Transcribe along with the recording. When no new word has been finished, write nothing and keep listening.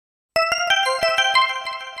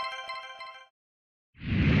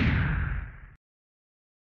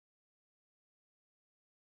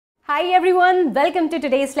Hi everyone, welcome to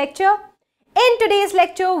today's lecture. In today's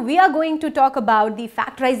lecture, we are going to talk about the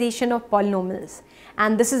factorization of polynomials.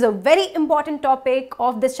 And this is a very important topic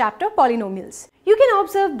of this chapter, polynomials. You can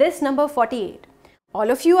observe this number 48. All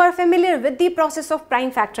of you are familiar with the process of prime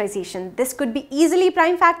factorization. This could be easily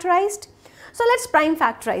prime factorized. So let's prime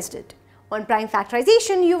factorize it. On prime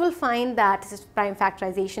factorization, you will find that this prime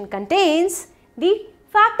factorization contains the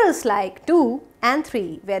factors like 2 and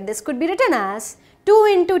 3, where this could be written as 2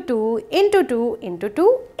 into 2 into 2 into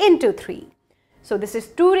 2 into 3. So this is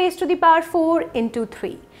 2 raised to the power 4 into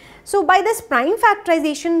 3. So by this prime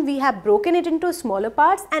factorization, we have broken it into smaller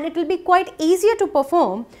parts and it will be quite easier to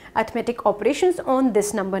perform arithmetic operations on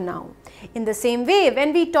this number now. In the same way,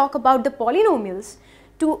 when we talk about the polynomials,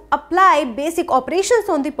 to apply basic operations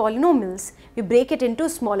on the polynomials, we break it into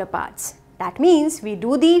smaller parts. That means we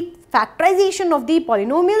do the factorization of the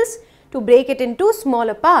polynomials to break it into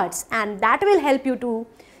smaller parts, and that will help you to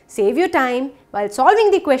save your time while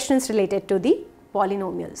solving the questions related to the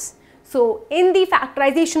polynomials. So in the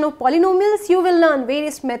factorization of polynomials, you will learn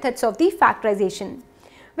various methods of the factorization,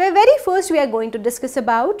 where very first we are going to discuss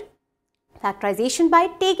about factorization by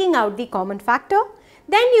taking out the common factor.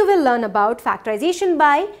 Then you will learn about factorization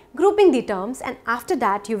by grouping the terms, and after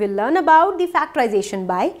that you will learn about the factorization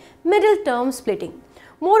by middle term splitting.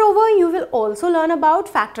 Moreover, you will also learn about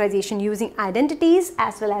factorization using identities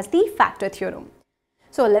as well as the factor theorem.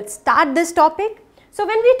 So let's start this topic. So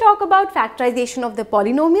when we talk about factorization of the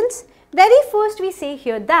polynomials, very first we say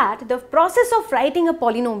here that the process of writing a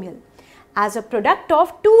polynomial as a product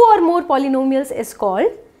of two or more polynomials is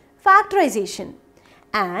called factorization.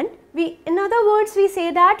 And in other words, we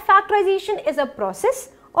say that factorization is a process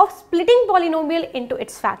of splitting polynomial into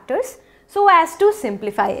its factors so as to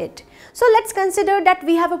simplify it. So let's consider that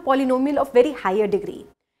we have a polynomial of very higher degree.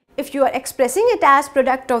 If you are expressing it as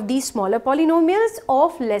product of these smaller polynomials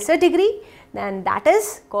of lesser degree, then that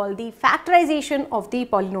is called the factorization of the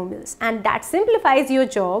polynomials, and that simplifies your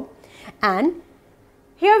job. And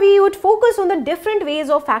here we would focus on the different ways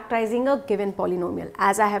of factorizing a given polynomial.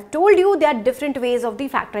 As I have told you, there are different ways of the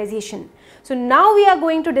factorization. So now we are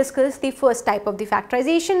going to discuss the first type of the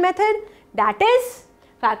factorization method, that is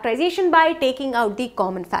factorization by taking out the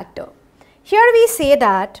common factor. Here we say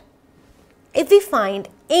that if we find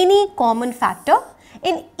any common factor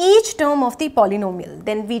in each term of the polynomial,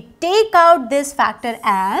 then we take out this factor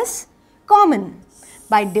as common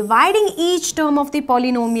by dividing each term of the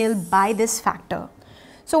polynomial by this factor.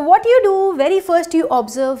 So what you do, very first you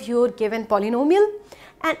observe your given polynomial,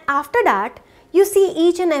 and after that you see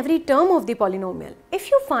each and every term of the polynomial.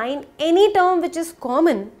 If you find any term which is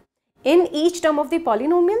common in each term of the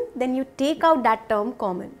polynomial, then you take out that term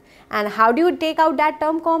common. And how do you take out that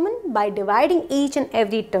term common? By dividing each and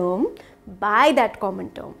every term by that common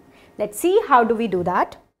term. Let's see how do we do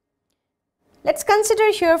that. Let's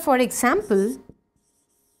consider here, for example,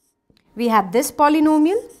 we have this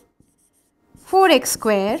polynomial 4x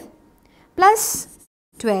square plus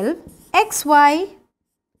 12xy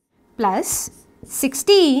plus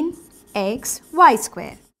 16xy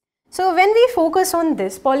square. So when we focus on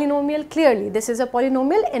this polynomial, clearly this is a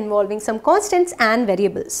polynomial involving some constants and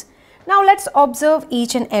variables. Now let's observe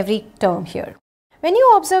each and every term here. When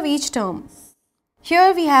you observe each term,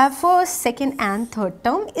 here we have first, second and third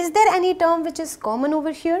term. Is there any term which is common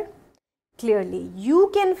over here? Clearly you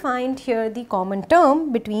can find here the common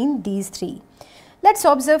term between these three. Let's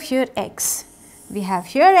observe here x. We have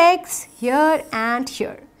here x, here and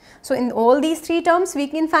here. So in all these three terms we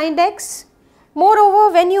can find x.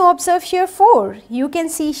 Moreover, when you observe here 4, you can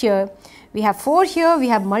see here we have 4 here, we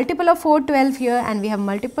have multiple of 4, 12 here, and we have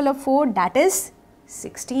multiple of 4, that is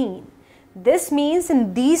 16. This means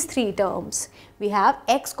in these three terms we have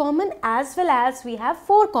x common as well as we have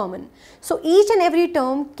 4 common. So each and every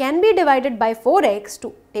term can be divided by 4x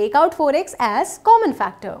to take out 4x as common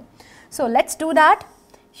factor. So let's do that.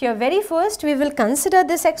 Here very first we will consider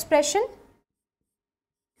this expression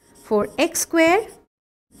 4x square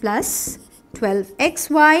plus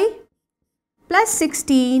 12xy plus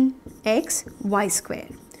 16xy square.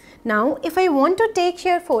 Now if I want to take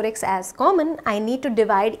here 4x as common, I need to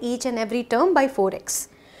divide each and every term by 4x.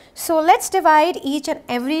 So let's divide each and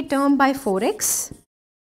every term by 4x.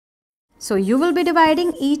 So you will be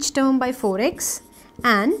dividing each term by 4x,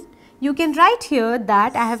 and you can write here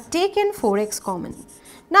that I have taken 4x common.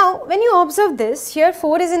 Now when you observe this, here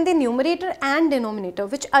 4 is in the numerator and denominator,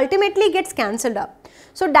 which ultimately gets cancelled up.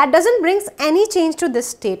 So that doesn't bring any change to this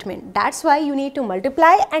statement. That's why you need to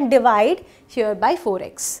multiply and divide here by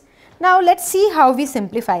 4x. Now let's see how we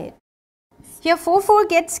simplify it. Here 4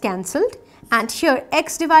 gets cancelled, and here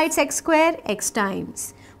x divides x square x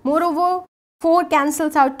times. Moreover, 4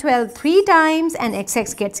 cancels out 12 3 times and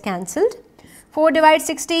xx gets cancelled. 4 divides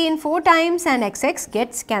 16 4 times and xx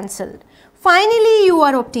gets cancelled. Finally, you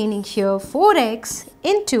are obtaining here 4x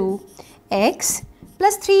into x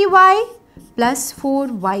plus 3y plus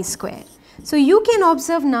 4y square. So you can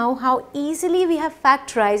observe now how easily we have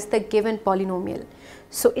factorized the given polynomial.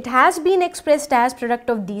 So it has been expressed as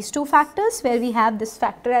product of these two factors, where we have this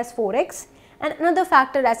factor as 4x and another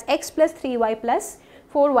factor as x plus 3y plus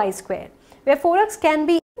 4y square, where 4x can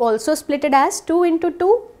be also splitted as 2 into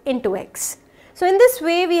 2 into x. So in this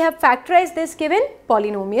way we have factorized this given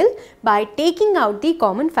polynomial by taking out the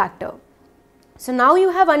common factor. So now you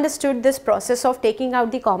have understood this process of taking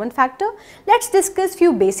out the common factor. Let's discuss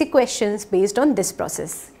few basic questions based on this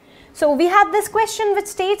process. So we have this question which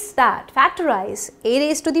states that factorize a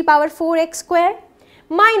raised to the power 4x square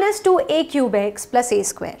minus 2a cube x plus a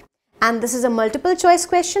square. And this is a multiple choice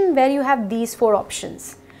question where you have these 4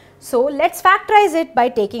 options. So let's factorize it by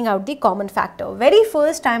taking out the common factor. Very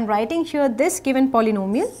first I am writing here this given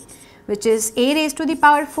polynomial, which is a raised to the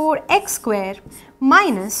power 4x square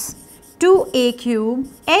minus 2a cube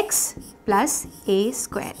x plus a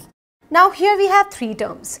square. Now here we have 3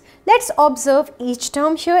 terms. Let's observe each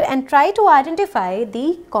term here and try to identify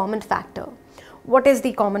the common factor. What is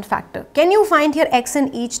the common factor? Can you find here x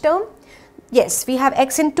in each term? Yes, we have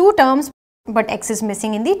x in 2 terms, but x is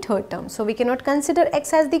missing in the 3rd term. So we cannot consider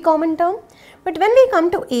x as the common term. But when we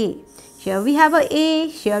come to a, here we have a,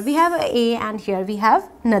 here we have a, and here we have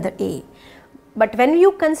another a. But when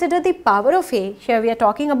you consider the power of a, here we are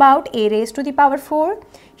talking about a raised to the power 4,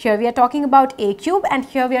 here we are talking about a cube, and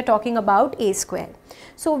here we are talking about a square.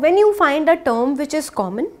 So when you find a term which is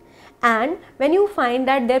common and when you find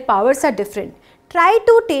that their powers are different, try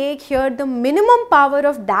to take here the minimum power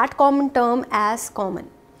of that common term as common.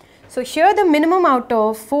 So here the minimum out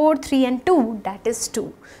of 4, 3 and 2, that is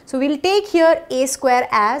 2. So we will take here a square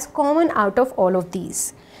as common out of all of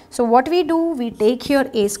these. So what we do, we take here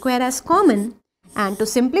a square as common, and to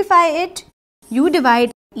simplify it, you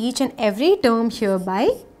divide each and every term here by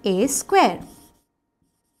a square.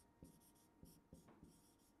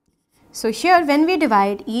 So here when we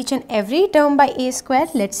divide each and every term by a square,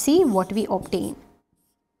 let's see what we obtain.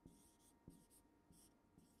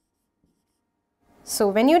 So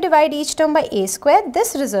when you divide each term by a square,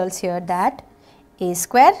 this results here that a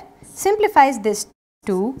square simplifies this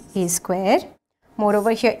to a square.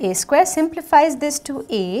 Moreover, here a square simplifies this to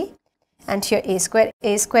a, and here a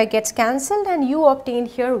square gets cancelled and you obtain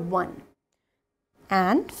here 1.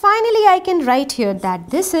 And finally I can write here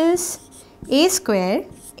that this is a square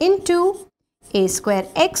into a square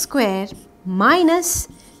x square minus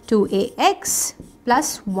 2ax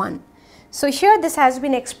plus 1. So here this has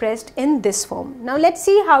been expressed in this form. Now let's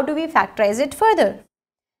see how do we factorize it further.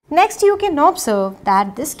 Next you can observe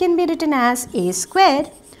that this can be written as a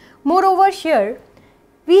square. Moreover, here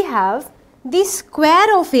we have the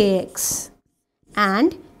square of ax,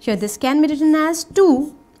 and here this can be written as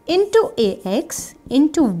 2 into ax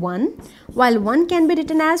into 1, while 1 can be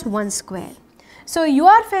written as 1 square. So you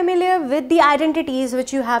are familiar with the identities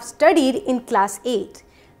which you have studied in class 8.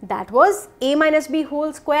 That was a minus b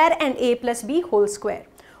whole square and a plus b whole square.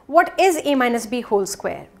 What is a minus b whole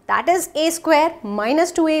square? That is a square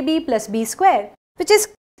minus 2ab plus b square, which is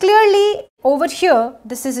clearly over here,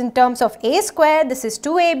 this is in terms of a square, this is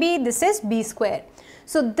 2ab, this is b square.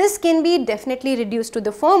 So this can be definitely reduced to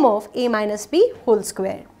the form of a minus b whole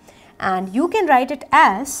square. And you can write it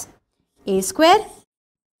as a square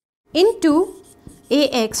into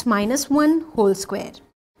ax minus 1 whole square.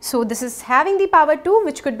 So this is having the power 2,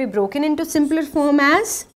 which could be broken into simpler form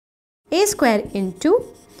as a square into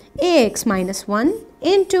ax minus 1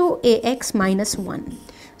 into ax minus 1.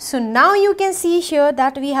 So now you can see here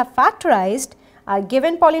that we have factorized our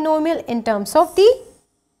given polynomial in terms of the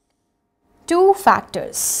 2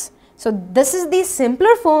 factors. So this is the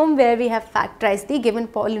simpler form where we have factorized the given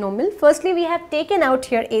polynomial. Firstly, we have taken out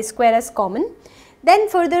here a square as common. Then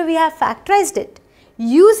further we have factorized it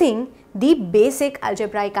using the basic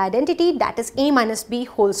algebraic identity, that is a minus b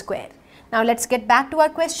whole square. Now let's get back to our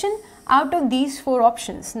question. Out of these 4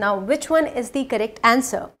 options, now which one is the correct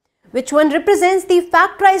answer? Which one represents the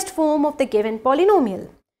factorized form of the given polynomial?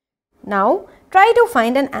 Now try to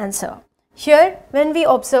find an answer. Here when we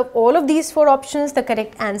observe all of these 4 options, the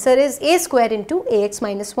correct answer is a square into ax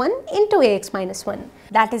minus 1 into ax minus 1.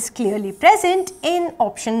 That is clearly present in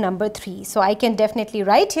option number 3. So I can definitely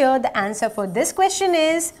write here the answer for this question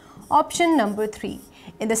is option number 3.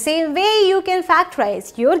 In the same way, you can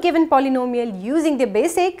factorize your given polynomial using the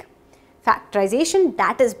basic factorization,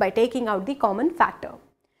 that is by taking out the common factor.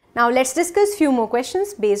 Now let's discuss few more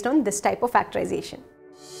questions based on this type of factorization.